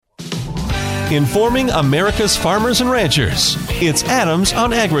informing America's farmers and ranchers. It's Adams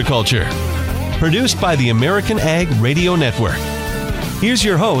on Agriculture, produced by the American Ag Radio Network. Here's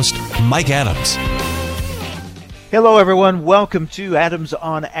your host, Mike Adams. Hello, everyone. Welcome to Adams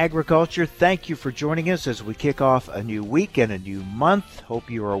on Agriculture. Thank you for joining us as we kick off a new week and a new month. Hope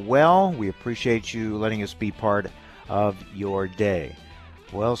you are well. We appreciate you letting us be part of your day.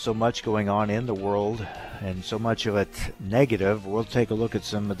 Well, so much going on in the world and so much of it negative. We'll take a look at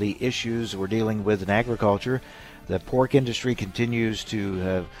some of the issues we're dealing with in agriculture. The pork industry continues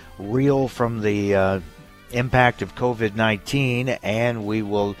to reel from the impact of COVID-19, and we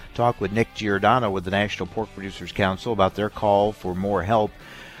will talk with Nick Giordano with the National Pork Producers Council about their call for more help.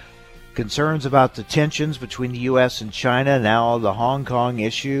 Concerns about the tensions between the U.S. and China, now the Hong Kong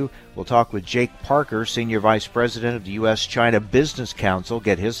issue. We'll talk with Jake Parker, Senior Vice President of the U.S.-China Business Council,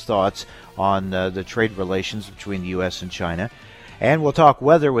 get his thoughts on the trade relations between the U.S. and China. And we'll talk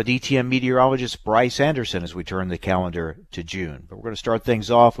weather with ETM meteorologist Bryce Anderson as we turn the calendar to June. But we're going to start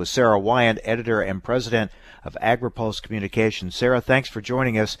things off with Sarah Wyant, editor and president of AgriPulse Communications. Sarah, thanks for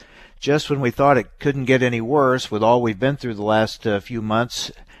joining us. Just when we thought it couldn't get any worse with all we've been through the last few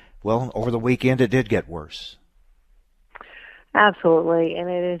months, well, over the weekend it did get worse. Absolutely, and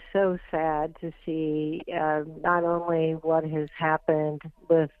it is so sad to see not only what has happened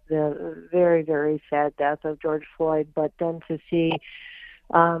with the very, very sad death of George Floyd, but then to see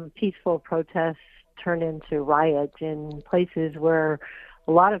peaceful protests turn into riots in places where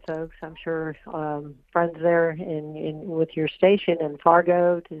a lot of folks, I'm sure friends there in with your station in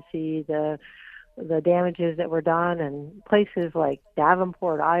Fargo, to see the damages that were done, and places like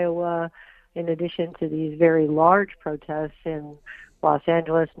Davenport, Iowa, in addition to these very large protests in Los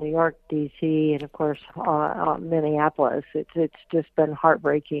Angeles, New York, D.C., and, of course, Minneapolis. It's just been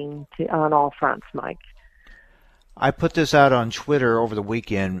heartbreaking on all fronts, Mike. I put this out on Twitter over the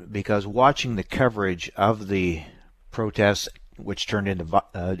weekend because watching the coverage of the protests, which turned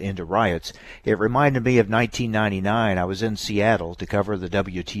into riots, it reminded me of 1999. I was in Seattle to cover the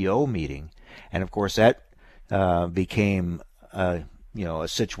WTO meeting, and, of course, that became a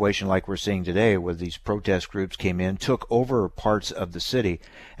situation like we're seeing today, where these protest groups came in, took over parts of the city.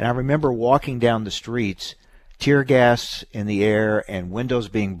 And I remember walking down the streets, tear gas in the air and windows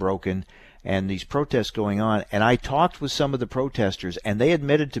being broken, and these protests going on. And I talked with some of the protesters, and they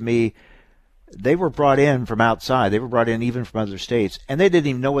admitted to me they were brought in from outside. They were brought in even from other states, and they didn't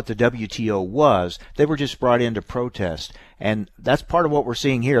even know what the WTO was. They were just brought in to protest. And that's part of what we're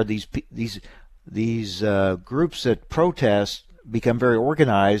seeing here. These groups that protest become very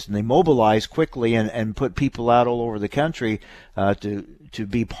organized, and they mobilize quickly and put people out all over the country to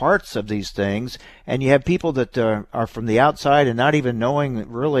be parts of these things. And you have people that are from the outside and not even knowing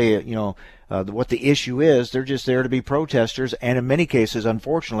really what the issue is. They're just there to be protesters, and in many cases,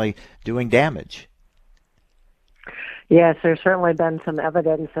 unfortunately, doing damage. Yes, there's certainly been some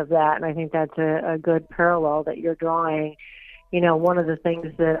evidence of that, and I think that's a good parallel that you're drawing. One of the things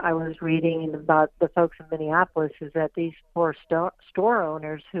that I was reading about the folks in Minneapolis is that these poor store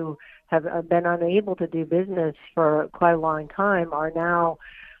owners who have been unable to do business for quite a long time are now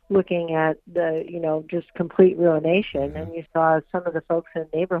looking at just complete ruination. And you saw some of the folks in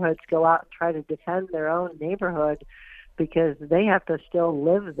neighborhoods go out and try to defend their own neighborhood because they have to still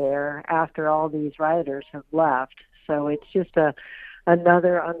live there after all these rioters have left. So it's just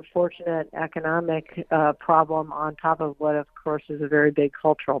another unfortunate economic problem on top of what, of course, is a very big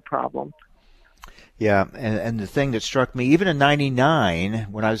cultural problem. Yeah, and the thing that struck me, even in '99,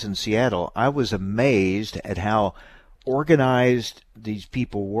 when I was in Seattle, I was amazed at how organized these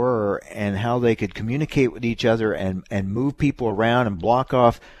people were and how they could communicate with each other and move people around and block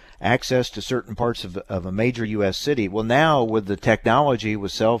off access to certain parts of a major U.S. city. Well, now with the technology,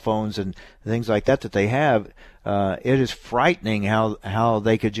 with cell phones and things like that they have, it is frightening how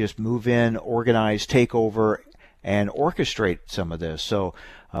they could just move in, organize, take over, and orchestrate some of this. So,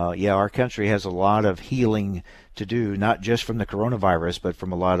 our country has a lot of healing to do, not just from the coronavirus, but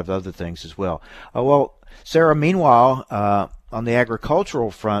from a lot of other things as well. Sarah, meanwhile, on the agricultural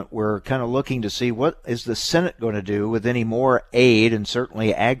front, we're kind of looking to see what is the Senate going to do with any more aid, and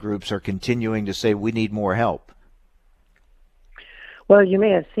certainly ag groups are continuing to say we need more help. Well, you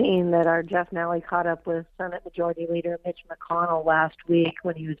may have seen that our Jeff Nally caught up with Senate Majority Leader Mitch McConnell last week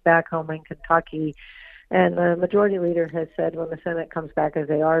when he was back home in Kentucky. And the Majority Leader has said when the Senate comes back, as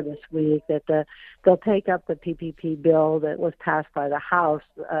they are this week, that they'll take up the PPP bill that was passed by the House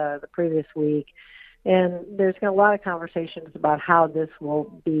the previous week. And there's been a lot of conversations about how this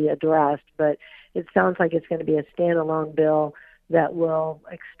will be addressed, but it sounds like it's going to be a standalone bill that will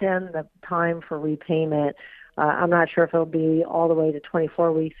extend the time for repayment I'm not sure if it'll be all the way to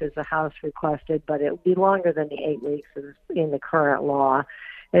 24 weeks as the House requested, but it will be longer than the 8 weeks in the current law.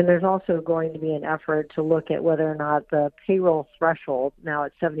 And there's also going to be an effort to look at whether or not the payroll threshold, now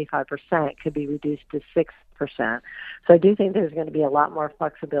at 75%, could be reduced to 6%. So I do think there's going to be a lot more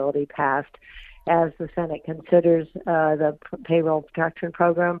flexibility passed as the Senate considers the payroll protection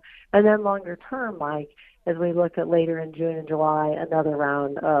program. And then longer term, Mike, as we look at later in June and July, another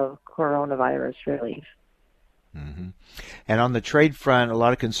round of coronavirus relief. Mm-hmm. And on the trade front, a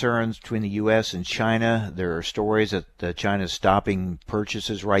lot of concerns between the U.S. and China. There are stories that China's stopping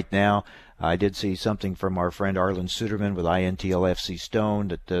purchases right now. I did see something from our friend Arlen Suderman with INTLFC Stone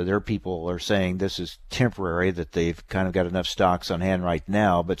that their people are saying this is temporary, that they've kind of got enough stocks on hand right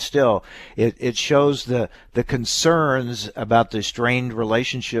now. But still, it shows the concerns about the strained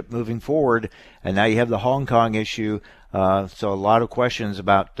relationship moving forward. And now you have the Hong Kong issue. So a lot of questions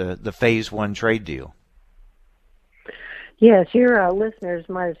about the Phase 1 trade deal. Yes, your listeners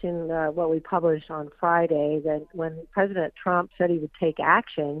might have seen what we published on Friday, that when President Trump said he would take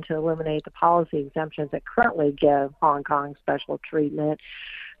action to eliminate the policy exemptions that currently give Hong Kong special treatment,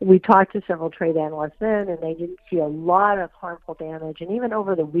 we talked to several trade analysts then, and they didn't see a lot of harmful damage. And even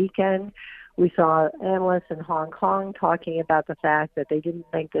over the weekend, we saw analysts in Hong Kong talking about the fact that they didn't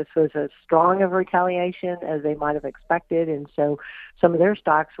think this was as strong of retaliation as they might have expected, and so some of their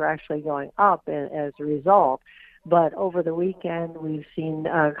stocks were actually going up as a result. But over the weekend, we've seen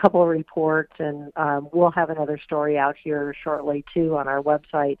a couple of reports, and we'll have another story out here shortly, too, on our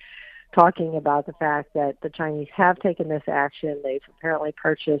website, talking about the fact that the Chinese have taken this action. They've apparently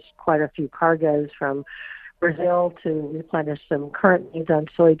purchased quite a few cargoes from Brazil to replenish some current needs on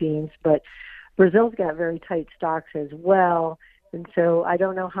soybeans. But Brazil's got very tight stocks as well. And so I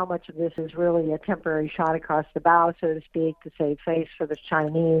don't know how much of this is really a temporary shot across the bow, so to speak, to save face for the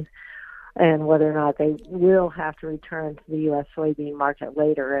Chinese, and whether or not they will have to return to the U.S. soybean market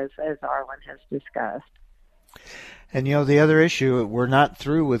later, as Arlen has discussed. And, the other issue, we're not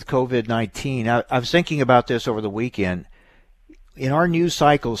through with COVID-19. I was thinking about this over the weekend. In our news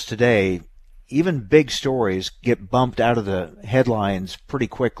cycles today, even big stories get bumped out of the headlines pretty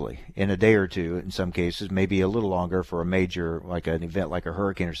quickly, in a day or two in some cases, maybe a little longer for a major, like an event like a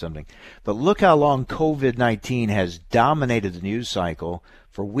hurricane or something. But look how long COVID-19 has dominated the news cycle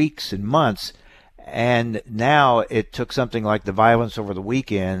for weeks and months, and now it took something like the violence over the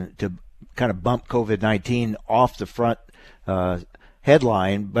weekend to kind of bump COVID-19 off the front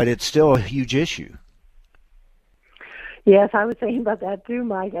headline, but it's still a huge issue. Yes, I was thinking about that too,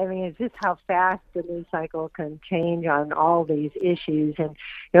 Mike. I mean, it's just how fast the news cycle can change on all these issues. And,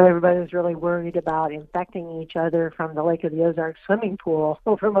 everybody was really worried about infecting each other from the Lake of the Ozarks swimming pool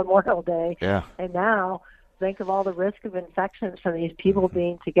over Memorial Day. Yeah. And now, think of all the risk of infections from these people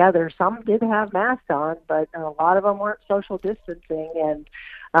being together. Some did have masks on, but a lot of them weren't social distancing,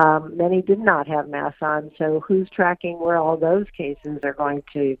 and many did not have masks on. So who's tracking where all those cases are going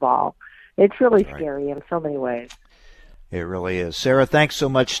to evolve? It's really scary in so many ways. It really is. Sarah, thanks so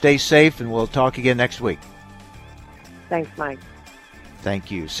much. Stay safe, and we'll talk again next week. Thanks, Mike.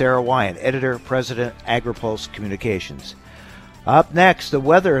 Thank you. Sarah Wyant, Editor, President, AgriPulse Communications. Up next, the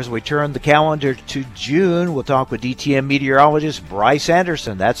weather as we turn the calendar to June. We'll talk with DTM meteorologist Bryce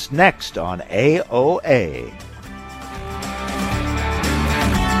Anderson. That's next on AOA.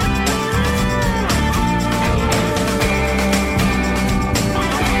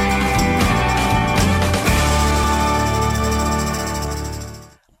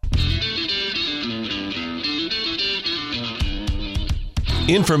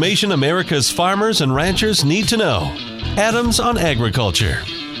 Information America's farmers and ranchers need to know. Adams on Agriculture.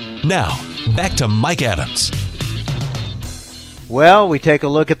 Now, back to Mike Adams. Well, we take a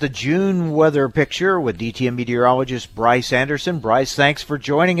look at the June weather picture with DTM meteorologist Bryce Anderson. Bryce, thanks for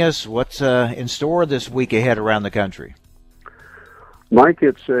joining us. What's in store this week ahead around the country? Mike,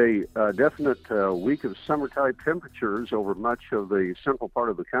 it's a definite week of summer-type temperatures over much of the central part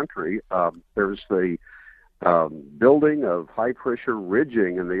of the country. There's the building of high-pressure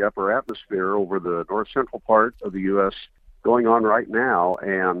ridging in the upper atmosphere over the north-central part of the U.S. going on right now,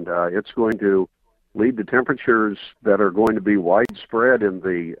 and it's going to lead to temperatures that are going to be widespread in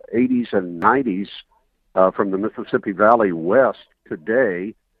the 80s and 90s from the Mississippi Valley west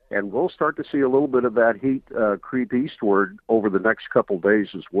today, and we'll start to see a little bit of that heat creep eastward over the next couple days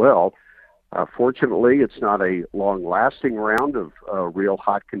as well. Fortunately, it's not a long-lasting round of real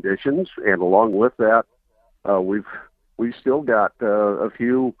hot conditions, and along with that, we've still got a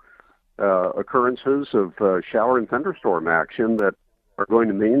few occurrences of shower and thunderstorm action that are going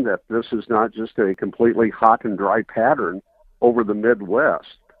to mean that this is not just a completely hot and dry pattern over the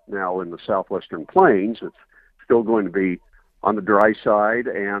Midwest. Now, in the southwestern plains, it's still going to be on the dry side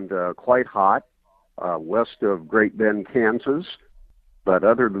and quite hot west of Great Bend, Kansas. But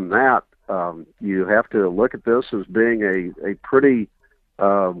other than that, you have to look at this as being a pretty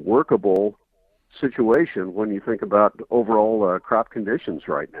workable situation when you think about overall crop conditions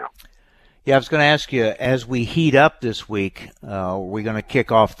right now. Yeah, I was going to ask you, as we heat up this week, are we going to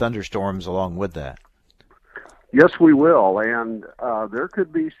kick off thunderstorms along with that? Yes, we will, and there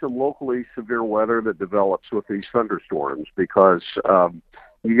could be some locally severe weather that develops with these thunderstorms because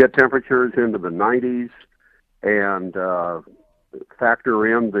you get temperatures into the 90s and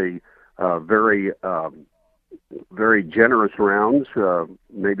factor in the very generous rounds.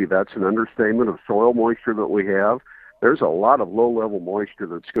 Maybe that's an understatement of soil moisture that we have. There's a lot of low-level moisture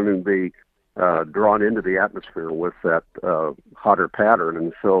that's going to be drawn into the atmosphere with that hotter pattern,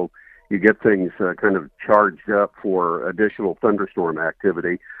 and so you get things kind of charged up for additional thunderstorm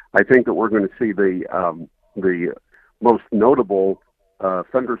activity. I think that we're going to see the most notable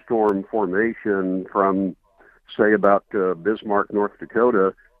thunderstorm formation from, say, about Bismarck, North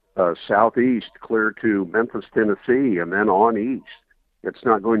Dakota, southeast clear to Memphis, Tennessee, and then on east. It's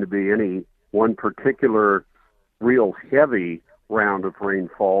not going to be any one particular real heavy round of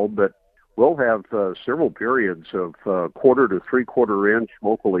rainfall, but we'll have several periods of quarter to three-quarter inch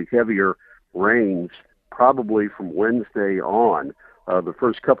locally heavier rains probably from Wednesday on. The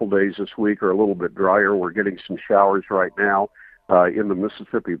first couple days this week are a little bit drier. We're getting some showers right now in the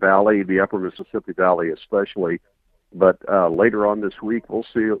Mississippi Valley, the upper Mississippi Valley especially. But later on this week, we'll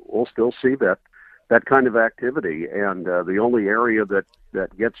still see that kind of activity. And the only area that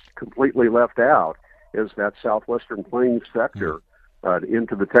gets completely left out is that southwestern plains sector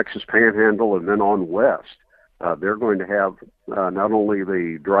into the Texas Panhandle and then on west. They're going to have not only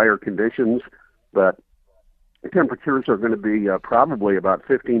the drier conditions, but temperatures are going to be probably about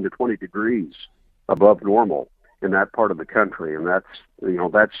 15 to 20 degrees above normal in that part of the country. And that's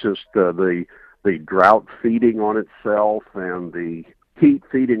just the drought feeding on itself and the heat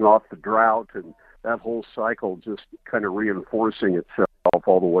feeding off the drought, and that whole cycle just kind of reinforcing itself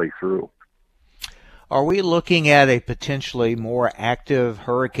all the way through. Are we looking at a potentially more active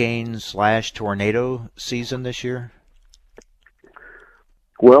hurricane/tornado season this year?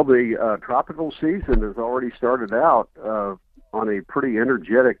 Well, the tropical season has already started out on a pretty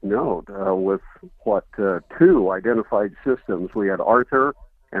energetic note with two identified systems. We had Arthur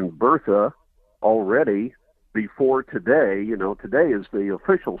and Bertha already before today. Today is the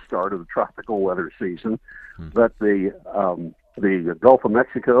official start of the tropical weather season, but the Gulf of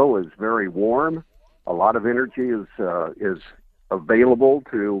Mexico is very warm. A lot of energy is available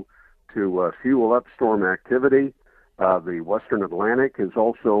to fuel up storm activity. The Western Atlantic is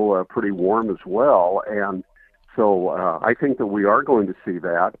also pretty warm as well, and so I think that we are going to see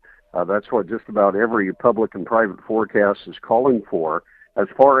that. That's what just about every public and private forecast is calling for. As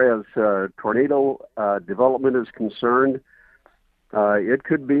far as tornado development is concerned, it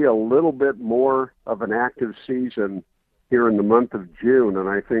could be a little bit more of an active season here in the month of June, and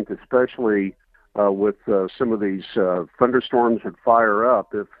I think especially with some of these thunderstorms that fire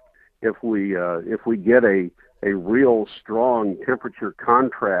up, if we get a real strong temperature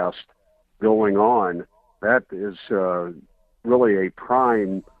contrast going on, that is really a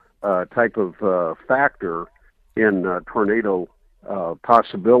prime type of factor in tornado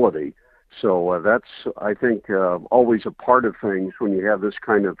possibility. So that's, I think, always a part of things when you have this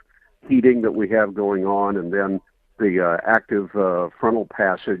kind of heating that we have going on, and then the active frontal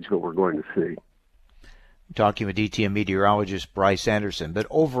passage that we're going to see. Talking with DTM meteorologist Bryce Anderson. But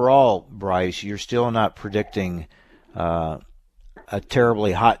overall, Bryce, you're still not predicting a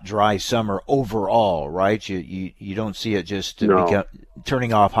terribly hot, dry summer overall, right? You don't see it just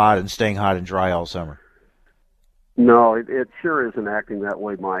turning off hot and staying hot and dry all summer. No, it sure isn't acting that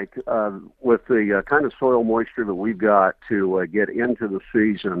way, Mike. With the kind of soil moisture that we've got to get into the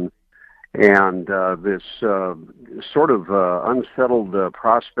season, and this sort of unsettled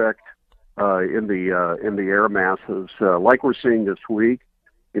prospect in the air masses, like we're seeing this week,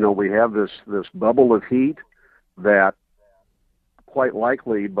 we have this bubble of heat that quite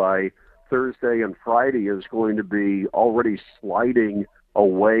likely by Thursday and Friday is going to be already sliding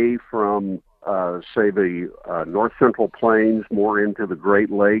away from, say, the north central plains, more into the Great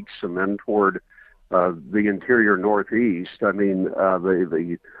Lakes, and then toward the interior northeast. I mean,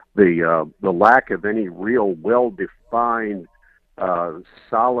 the lack of any real well-defined,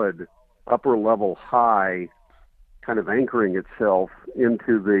 solid upper-level high kind of anchoring itself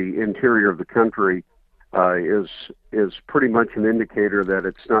into the interior of the country is pretty much an indicator that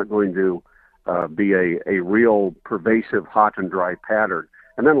it's not going to be a real pervasive hot and dry pattern.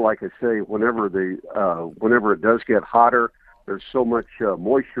 And then, like I say, whenever it does get hotter, there's so much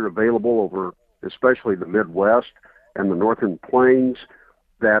moisture available over, especially the Midwest and the northern plains,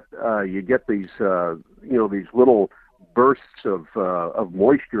 that you get these these little bursts of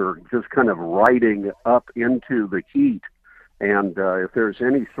moisture just kind of riding up into the heat. And if there's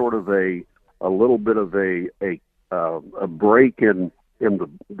any sort of a little bit of a break in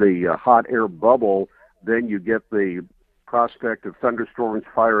the hot air bubble, then you get the prospect of thunderstorms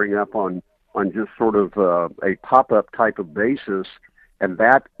firing up on just sort of a pop-up type of basis, and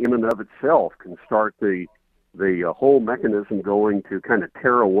that in and of itself can start the whole mechanism going to kind of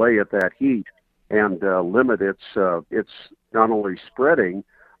tear away at that heat and limit its not only spreading,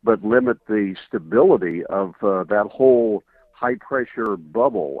 but limit the stability of that whole high-pressure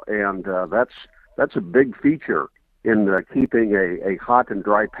bubble. And that's a big feature in keeping a hot and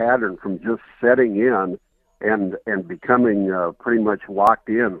dry pattern from just setting in and becoming pretty much locked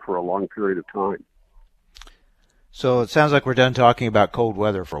in for a long period of time. So it sounds like we're done talking about cold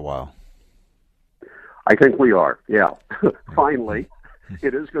weather for a while. I think we are, yeah. Finally.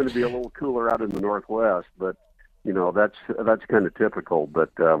 It is going to be a little cooler out in the Northwest, but that's kind of typical.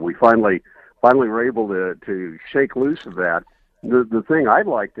 But we finally were able to shake loose of that. The thing I'd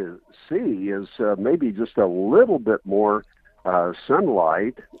like to see is maybe just a little bit more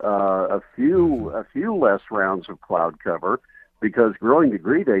sunlight, a few less rounds of cloud cover, because growing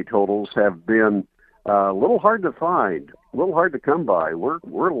degree day totals have been a little hard to find, a little hard to come by.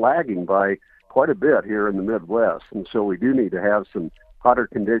 We're lagging by quite a bit here in the Midwest, and so we do need to have some hotter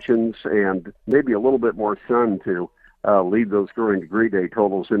conditions and maybe a little bit more sun to lead those growing degree day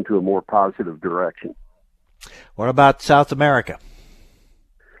totals into a more positive direction. What about South America?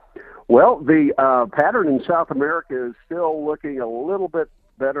 Well, the pattern in South America is still looking a little bit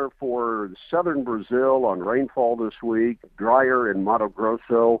better for southern Brazil on rainfall this week, drier in Mato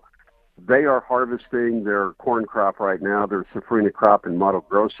Grosso. They are harvesting their corn crop right now, their safrinha crop in Mato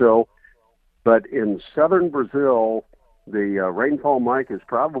Grosso. But in southern Brazil, the rainfall, Mike, is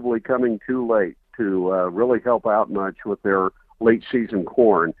probably coming too late to really help out much with their late season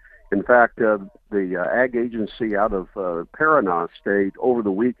corn. In fact, the Ag Agency out of Paraná State over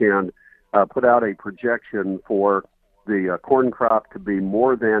the weekend put out a projection for the corn crop to be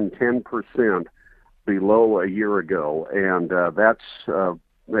more than 10% below a year ago. And that's a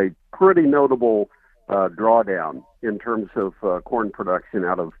pretty notable drawdown in terms of corn production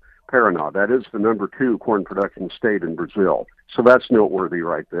out of Paraná. That is the number 2 corn production state in Brazil. So that's noteworthy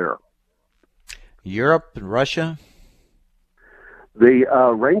right there. Europe and Russia? The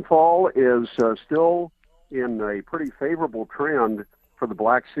rainfall is still in a pretty favorable trend for the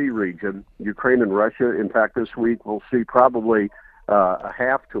Black Sea region. Ukraine and Russia, in fact, this week we'll see probably a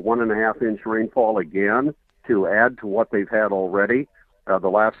half to 1.5 inch rainfall again to add to what they've had already. The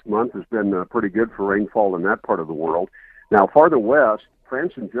last month has been pretty good for rainfall in that part of the world. Now, farther west,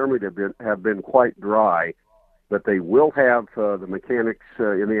 France and Germany have been quite dry, but they will have the mechanics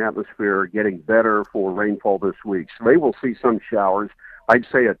in the atmosphere getting better for rainfall this week. So they will see some showers. I'd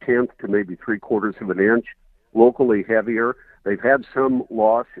say 1/10 to maybe 3/4 of an inch, locally heavier. They've had some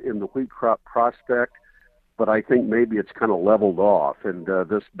loss in the wheat crop prospect, but I think maybe it's kind of leveled off, and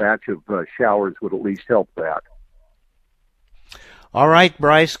this batch of showers would at least help that. All right,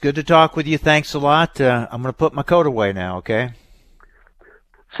 Bryce, good to talk with you. Thanks a lot. I'm going to put my coat away now, okay?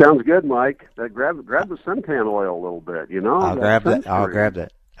 Sounds good, Mike. Grab the suntan oil a little bit, I'll grab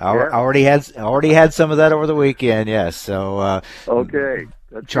that. I already had some of that over the weekend. Yes. So okay.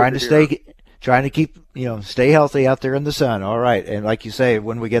 That's trying to keep stay healthy out there in the sun. All right. And like you say,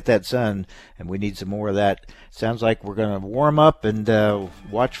 when we get that sun, and we need some more of that, sounds like we're going to warm up and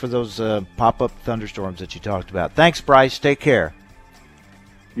watch for those pop-up thunderstorms that you talked about. Thanks, Bryce. Take care.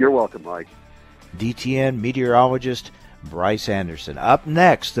 You're welcome, Mike. DTN meteorologist Bryce Anderson. Up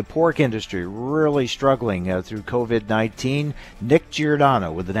next, the pork industry really struggling through COVID-19. Nick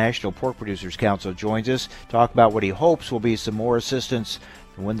Giordano with the National Pork Producers Council joins us. Talk about what he hopes will be some more assistance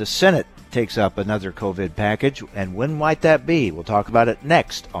when the Senate takes up another COVID package. And when might that be? We'll talk about it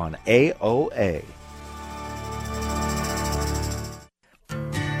next on AOA.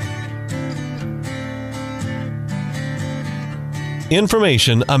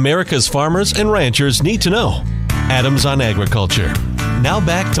 Information America's farmers and ranchers need to know. Adams on Agriculture. Now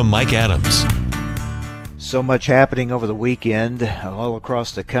back to Mike Adams. So much happening over the weekend all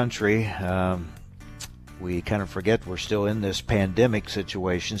across the country. We kind of forget we're still in this pandemic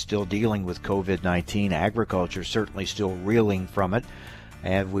situation, still dealing with COVID-19. Agriculture certainly still reeling from it.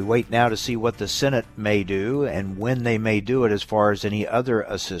 And we wait now to see what the Senate may do and when they may do it as far as any other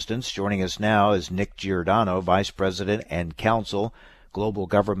assistance. Joining us now is Nick Giordano, Vice President and Counsel Global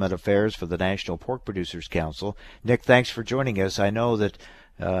Government Affairs for the National Pork Producers Council. Nick, thanks for joining us. I know that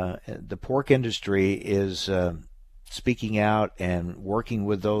the pork industry is speaking out and working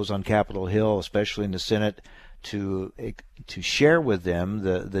with those on Capitol Hill, especially in the Senate, to share with them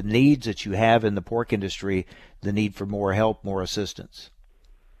the needs that you have in the pork industry, the need for more help, more assistance.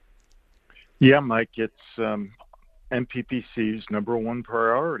 Yeah, Mike, it's NPPC's number one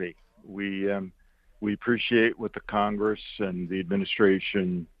priority. We appreciate what the Congress and the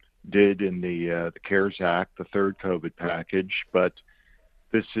administration did in the CARES Act, the third COVID package, but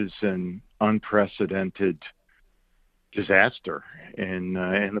this is an unprecedented disaster in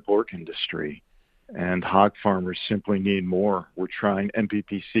the pork industry, and hog farmers simply need more.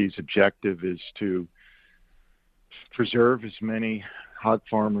 NPPC's objective is to preserve as many hog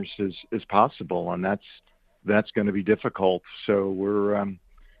farmers as possible, and that's going to be difficult. So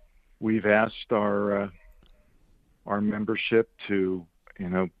we've asked our membership to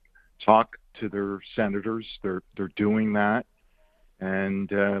talk to their senators. They're doing that, and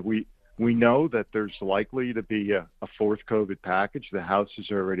we know that there's likely to be a fourth COVID package. The House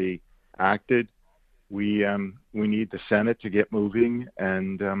has already acted. We need the Senate to get moving,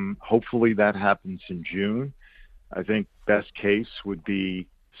 and hopefully that happens in June. I think best case would be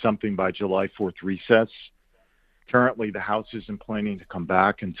something by July 4th recess. Currently, the House isn't planning to come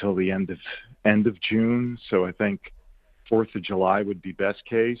back until the end of June, so I think 4th of July would be best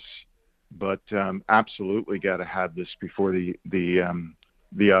case. But absolutely got to have this before the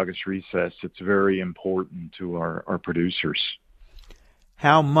August recess. It's very important to our producers.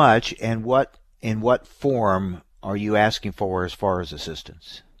 How much and in what form are you asking for as far as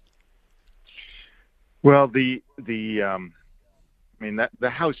assistance? Well, the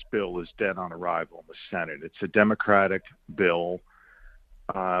House bill is dead on arrival in the Senate. It's a Democratic bill.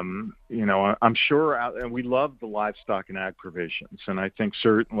 I'm sure, and we love the livestock and ag provisions, and I think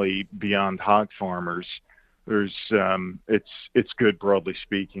certainly beyond hog farmers, it's good broadly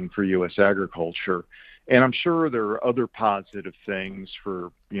speaking for U.S. agriculture. And I'm sure there are other positive things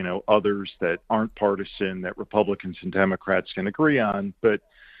for others that aren't partisan that Republicans and Democrats can agree on, but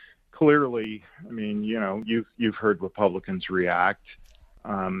clearly, you've heard Republicans react.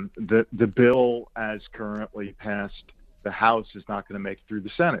 The bill as currently passed the House is not going to make it through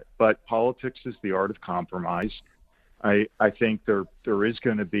the Senate, but politics is the art of compromise. I think there is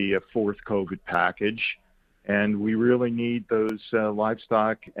going to be a fourth COVID package, and we really need those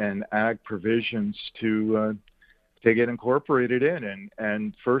livestock and ag provisions to get incorporated in.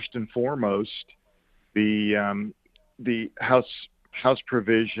 And first and foremost, the House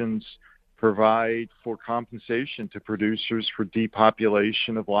provisions provide for compensation to producers for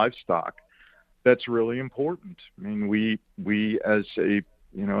depopulation of livestock. That's really important. I mean, we as a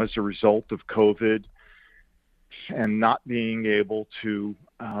result of COVID and not being able to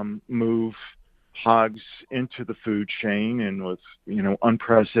move hogs into the food chain, and with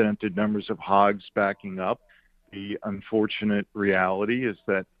unprecedented numbers of hogs backing up, the unfortunate reality is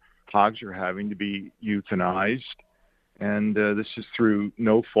that hogs are having to be euthanized. And this is through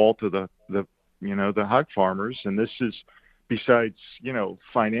no fault of the hog farmers. And this is, besides,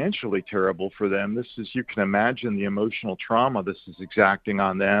 financially terrible for them, this is, you can imagine the emotional trauma this is exacting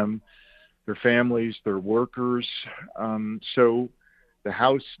on them, their families, their workers. So the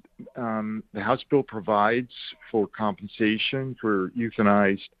House bill provides for compensation for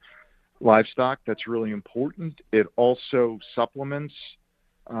euthanized livestock. That's really important. It also supplements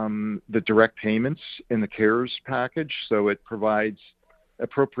the direct payments in the CARES package. So it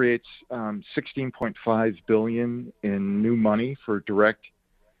appropriates $16.5 billion in new money for direct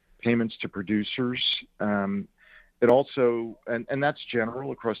payments to producers. It also, and that's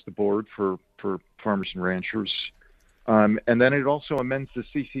general across the board for farmers and ranchers. And then it also amends the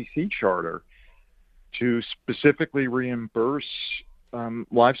CCC charter to specifically reimburse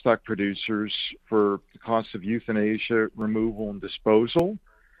livestock producers for the cost of euthanasia, removal, and disposal.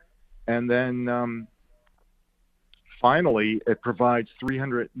 And then finally, it provides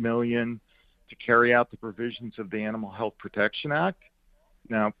 $300 million to carry out the provisions of the Animal Health Protection Act.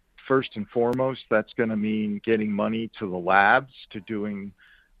 Now, first and foremost, that's going to mean getting money to the labs, to doing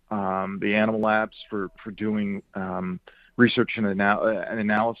the animal labs for doing research and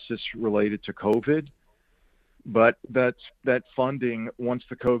analysis related to COVID. But that funding, once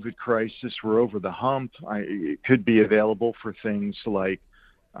the COVID crisis were over the hump, it could be available for things like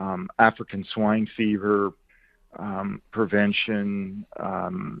African swine fever prevention,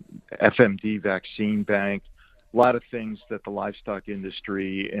 FMD vaccine bank, a lot of things that the livestock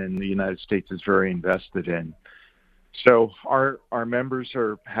industry in the United States is very invested in. So our members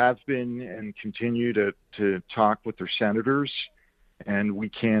have been and continue to talk with their senators, and we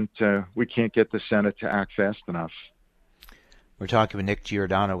can't get the Senate to act fast enough. We're talking with Nick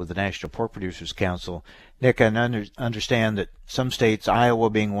Giordano with the National Pork Producers Council. Nick, I understand that some states,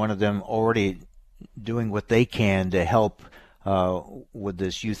 Iowa being one of them, already doing what they can to help with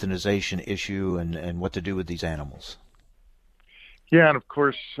this euthanization issue and what to do with these animals. Yeah, and of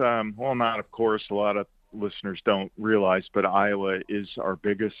course, not of course, a lot of listeners don't realize, but Iowa is our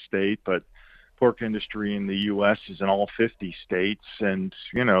biggest state, but pork industry in the U.S. is in all 50 states, and,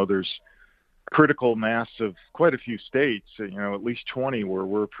 there's critical mass of quite a few states, at least 20 where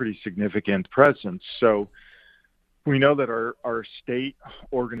we're a pretty significant presence. So we know that our state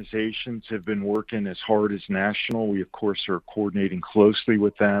organizations have been working as hard as national. We, of course, are coordinating closely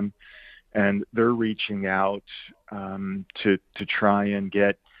with them, and they're reaching out to try and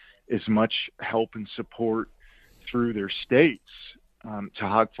get as much help and support through their states to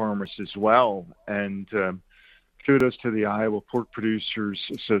hog farmers as well. And kudos to the Iowa Pork Producers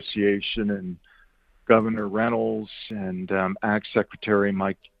Association and Governor Reynolds and Ag Secretary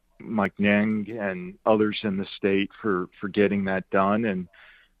Mike Neng and others in the state for getting that done. And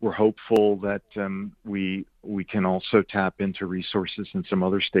we're hopeful that we can also tap into resources in some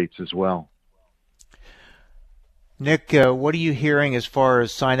other states as well. Nick, what are you hearing as far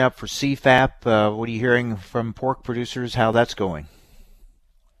as sign up for CFAP? What are you hearing from pork producers, how that's going?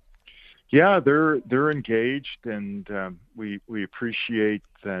 Yeah, they're engaged, and we appreciate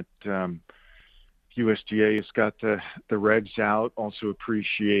that USDA has got the regs out. Also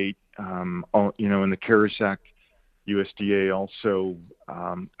appreciate, in the CARES Act, USDA also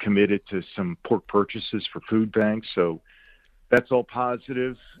committed to some pork purchases for food banks. So that's all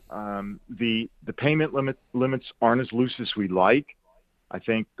positive. The payment limits aren't as loose as we like. I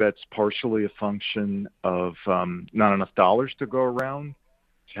think that's partially a function of not enough dollars to go around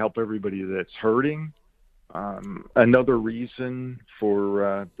to help everybody that's hurting. Another reason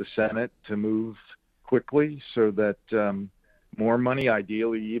for the Senate to move quickly so that more money,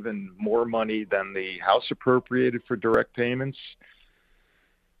 ideally even more money than the House appropriated for direct payments.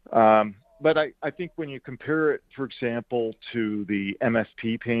 But I think when you compare it, for example, to the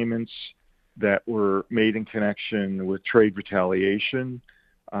MFP payments that were made in connection with trade retaliation,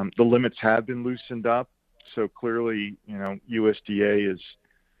 the limits have been loosened up. So clearly, USDA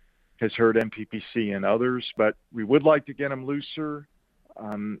has heard NPPC and others, but we would like to get them looser.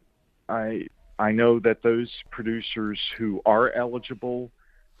 I know that those producers who are eligible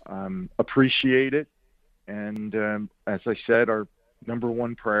appreciate it. And as I said, our number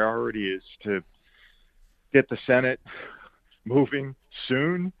one priority is to get the Senate moving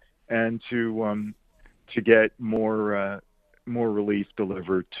soon and to get more relief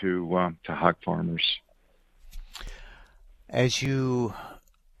delivered to hog farmers. As you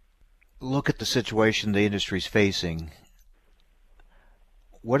look at the situation the industry is facing,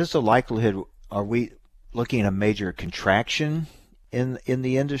 what is the likelihood? Are we looking at a major contraction in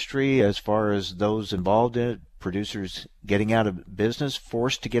the industry as far as those involved in it, producers getting out of business,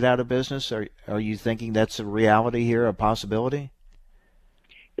 forced to get out of business? Are you thinking that's a reality here, a possibility?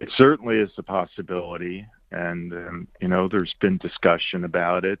 It certainly is a possibility, and there's been discussion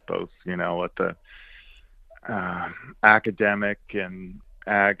about it, both at the academic and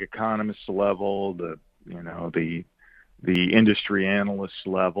ag economist level, the industry analyst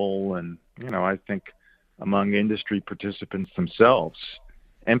level, and I think among industry participants themselves.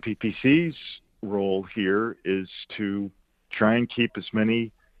 NPPC's role here is to try and keep as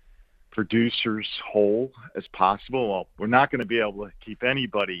many producers whole as possible. Well, we're not going to be able to keep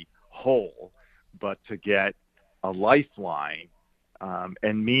anybody whole, but to get a lifeline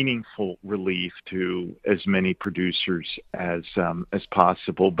and meaningful relief to as many producers as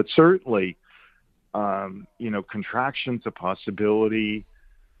possible. But certainly, contraction's a possibility.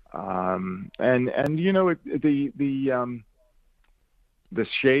 The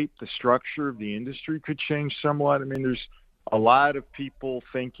shape, the structure of the industry could change somewhat. I mean, there's a lot of people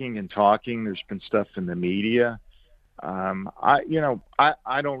thinking and talking. There's been stuff in the media. I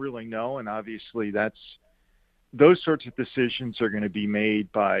don't really know, and obviously those sorts of decisions are going to be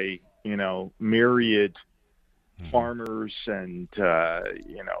made by myriad farmers and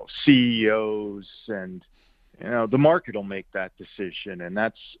CEOs, and the market will make that decision, and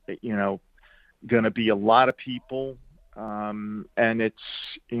that's going to be a lot of people, and it's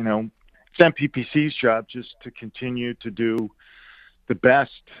NPPC's job just to continue to do the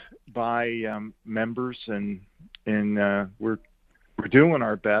best by members, and we're doing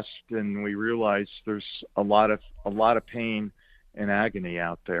our best, and we realize there's a lot of pain and agony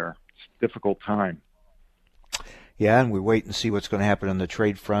out there. It's a difficult time. Yeah, and we wait and see what's going to happen on the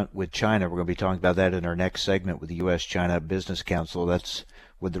trade front with China. We're going to be talking about that in our next segment with the U.S.-China Business Council. That's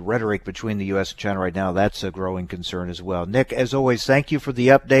with the rhetoric between the U.S. and China right now, that's a growing concern as well. Nick, as always, thank you for the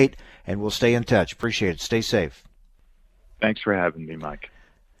update, and we'll stay in touch. Appreciate it. Stay safe. Thanks for having me, Mike.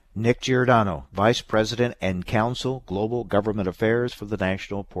 Nick Giordano, Vice President and Counsel, Global Government Affairs for the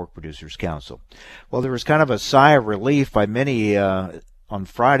National Pork Producers Council. Well, there was kind of a sigh of relief by many on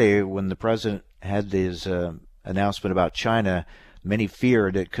Friday when the president had his announcement about China. Many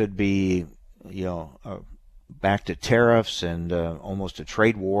feared it could be, back to tariffs and almost a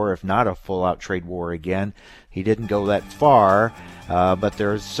trade war, if not a full-out trade war again. He didn't go that far, but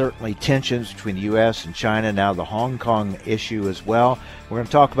there's certainly tensions between the U.S. and China, now the Hong Kong issue as well. We're going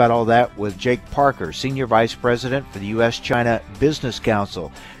to talk about all that with Jake Parker, Senior Vice President for the U.S.-China Business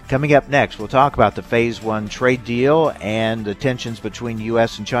Council. Coming up next, we'll talk about the Phase 1 trade deal and the tensions between the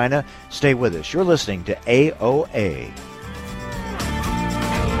U.S. and China. Stay with us. You're listening to AOA.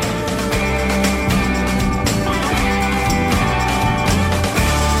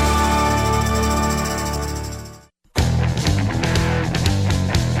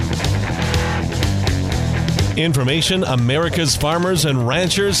 Information America's farmers and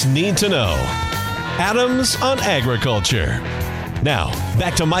ranchers need to know. Adams on Agriculture. Now,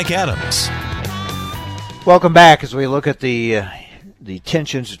 back to Mike Adams. Welcome back as we look at the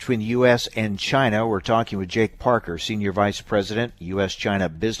tensions between the U.S. and China. We're talking with Jake Parker, Senior Vice President,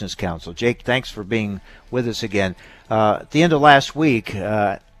 U.S.-China Business Council. Jake, thanks for being with us again. At the end of last week,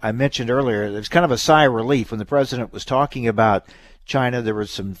 I mentioned earlier, there's kind of a sigh of relief when the president was talking about China. There were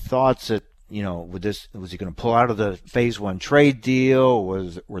some thoughts that, with this, was he going to pull out of the Phase 1 trade deal?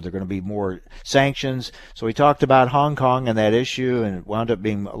 Were there going to be more sanctions? So he talked about Hong Kong and that issue, and it wound up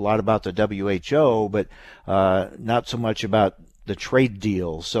being a lot about the WHO, but not so much about the trade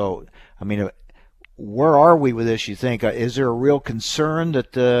deal. So, where are we with this, you think? Is there a real concern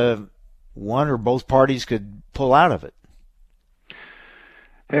that one or both parties could pull out of it?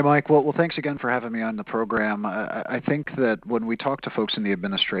 Hey, Mike. Well, thanks again for having me on the program. I think that when we talk to folks in the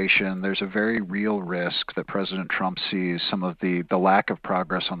administration, there's a very real risk that President Trump sees some of the lack of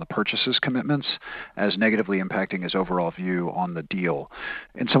progress on the purchases commitments as negatively impacting his overall view on the deal.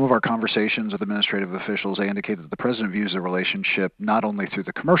 In some of our conversations with administrative officials, they indicate that the president views the relationship not only through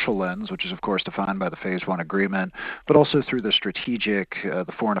the commercial lens, which is, of course, defined by the Phase 1 agreement, but also through the strategic,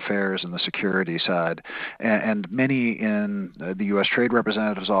 the foreign affairs, and the security side. And many in the U.S. Trade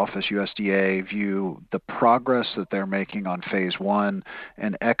Representative Office, USDA, view the progress that they're making on Phase 1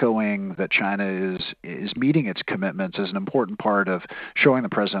 and echoing that China is meeting its commitments as an important part of showing the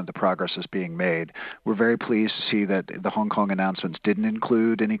president the progress is being made. We're very pleased to see that the Hong Kong announcements didn't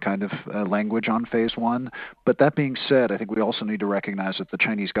include any kind of language on Phase 1. But that being said, I think we also need to recognize that the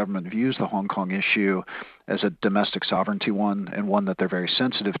Chinese government views the Hong Kong issue as a domestic sovereignty one and one that they're very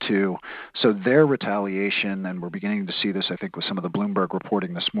sensitive to. So their retaliation, and we're beginning to see this, I think, with some of the Bloomberg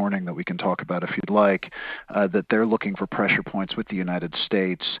reporting this morning that we can talk about if you'd like, that they're looking for pressure points with the United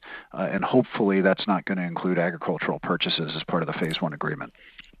States, and hopefully that's not going to include agricultural purchases as part of the Phase 1 agreement.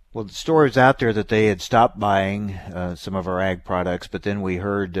 Well, the story's out there that they had stopped buying some of our ag products, but then we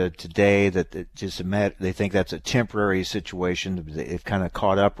heard today that they think that's a temporary situation. They've kind of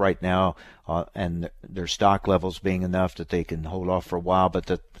caught up right now, and their stock levels being enough that they can hold off for a while, but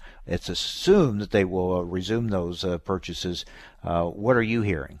that it's assumed that they will resume those purchases. What are you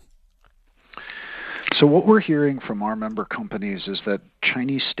hearing? So what we're hearing from our member companies is that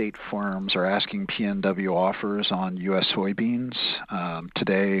Chinese state farms are asking PNW offers on U.S. soybeans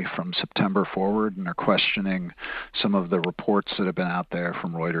today from September forward, and are questioning some of the reports that have been out there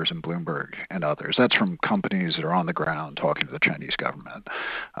from Reuters and Bloomberg and others. That's from companies that are on the ground talking to the Chinese government.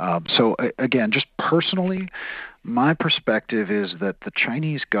 So again, just personally, my perspective is that the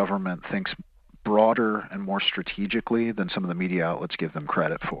Chinese government thinks broader and more strategically than some of the media outlets give them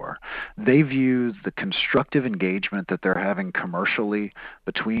credit for. They view the constructive engagement that they're having commercially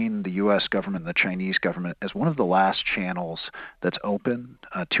between the U.S. government and the Chinese government as one of the last channels that's open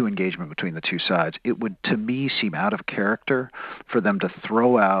to engagement between the two sides. It would, to me, seem out of character for them to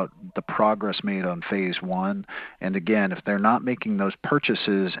throw out the progress made on Phase 1. And again, if they're not making those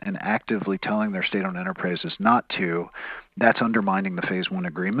purchases and actively telling their state-owned enterprises not to, that's undermining the Phase 1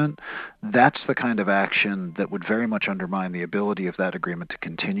 agreement. That's the kind of action that would very much undermine the ability of that agreement to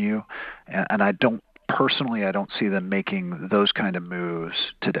continue. And I don't see them making those kind of moves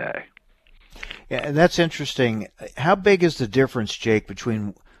today. Yeah, and that's interesting. How big is the difference, Jake,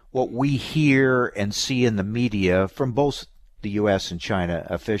 between what we hear and see in the media from both the U.S. and China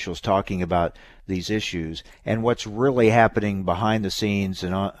officials talking about these issues and what's really happening behind the scenes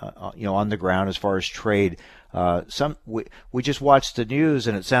and on the ground as far as trade. We just watched the news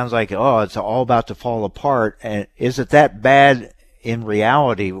and it sounds like it's all about to fall apart. And is it that bad in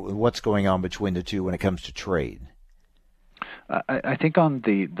reality? What's going on between the two when it comes to trade? I think on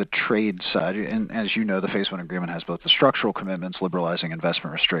the trade side, and as you know, the Phase 1 agreement has both the structural commitments, liberalizing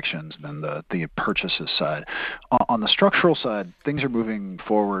investment restrictions, and then the purchases side. On the structural side, things are moving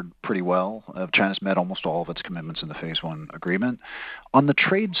forward pretty well. China's met almost all of its commitments in the Phase 1 agreement. On the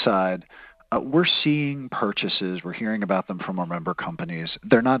trade side, we're seeing purchases. We're hearing about them from our member companies.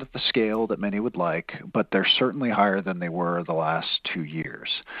 They're not at the scale that many would like, but they're certainly higher than they were the last 2 years.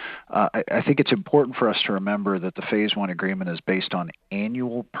 I think it's important for us to remember that the Phase 1 agreement is based on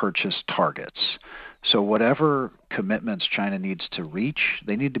annual purchase targets. So whatever commitments China needs to reach,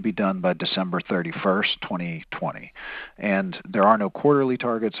 they need to be done by December 31st, 2020. And there are no quarterly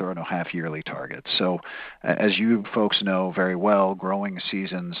targets, there are no half-yearly targets. So as you folks know very well, growing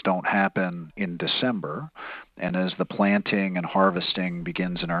seasons don't happen in December. And as the planting and harvesting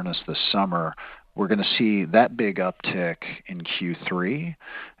begins in earnest this summer, we're going to see that big uptick in Q3.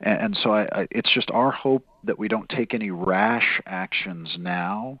 And so it's just our hope that we don't take any rash actions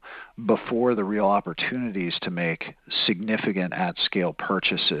now before the real opportunities to make significant at-scale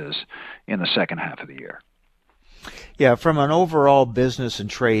purchases in the second half of the year. Yeah, from an overall business and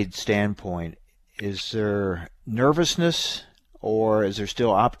trade standpoint, is there nervousness or is there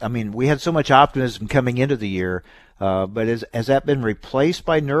still we had so much optimism coming into the year, but has that been replaced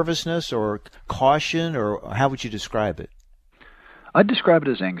by nervousness or caution, or how would you describe it? I'd describe it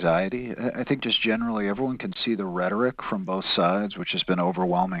as anxiety. I think just generally everyone can see the rhetoric from both sides, which has been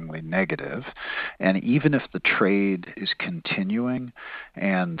overwhelmingly negative. And even if the trade is continuing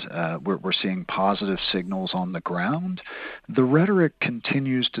and we're seeing positive signals on the ground, the rhetoric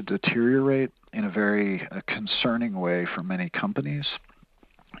continues to deteriorate in a very concerning way for many companies.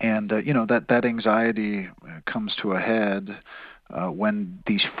 And, that anxiety comes to a head when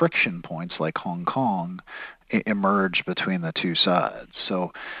these friction points like Hong Kong emerge between the two sides.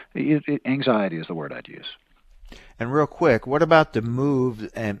 So anxiety is the word I'd use. And real quick, what about the move?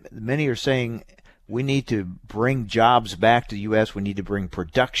 And many are saying we need to bring jobs back to the U.S. We need to bring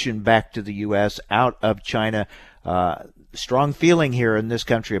production back to the U.S. out of China. Strong feeling here in this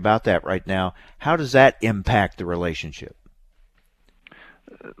country about that right now. How does that impact the relationship?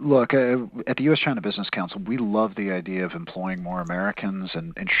 Look, at the U.S.-China Business Council, we love the idea of employing more Americans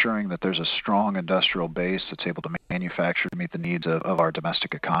and ensuring that there's a strong industrial base that's able to manufacture to meet the needs of our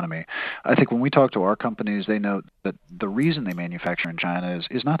domestic economy. I think when we talk to our companies, they note that the reason they manufacture in China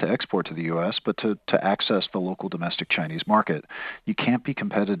is not to export to the U.S., but to access the local domestic Chinese market. You can't be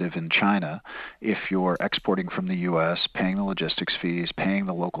competitive in China if you're exporting from the U.S., paying the logistics fees, paying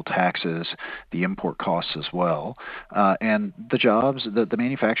the local taxes, the import costs as well. And the jobs, the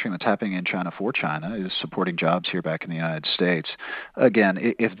manufacturing that's happening in China for China is supporting jobs here back in the United States. Again,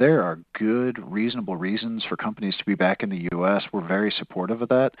 if there are good, reasonable reasons for companies to be back in the U.S., we're very supportive of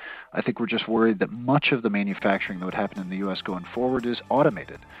that. I think we're just worried that much of the manufacturing that would happen in the U.S. going forward is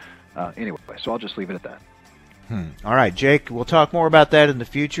automated. Anyway, so I'll just leave it at that. All right, Jake, we'll talk more about that in the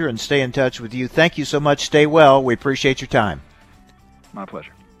future and stay in touch with you. Thank you so much. Stay well. We appreciate your time. My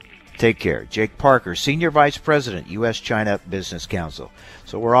pleasure. Take care. Jake Parker, Senior Vice President, U.S.-China Business Council.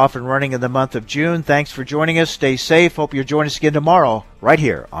 So we're off and running in the month of June. Thanks for joining us. Stay safe. Hope you'll join us again tomorrow right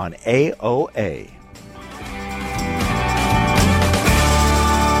here on AOA.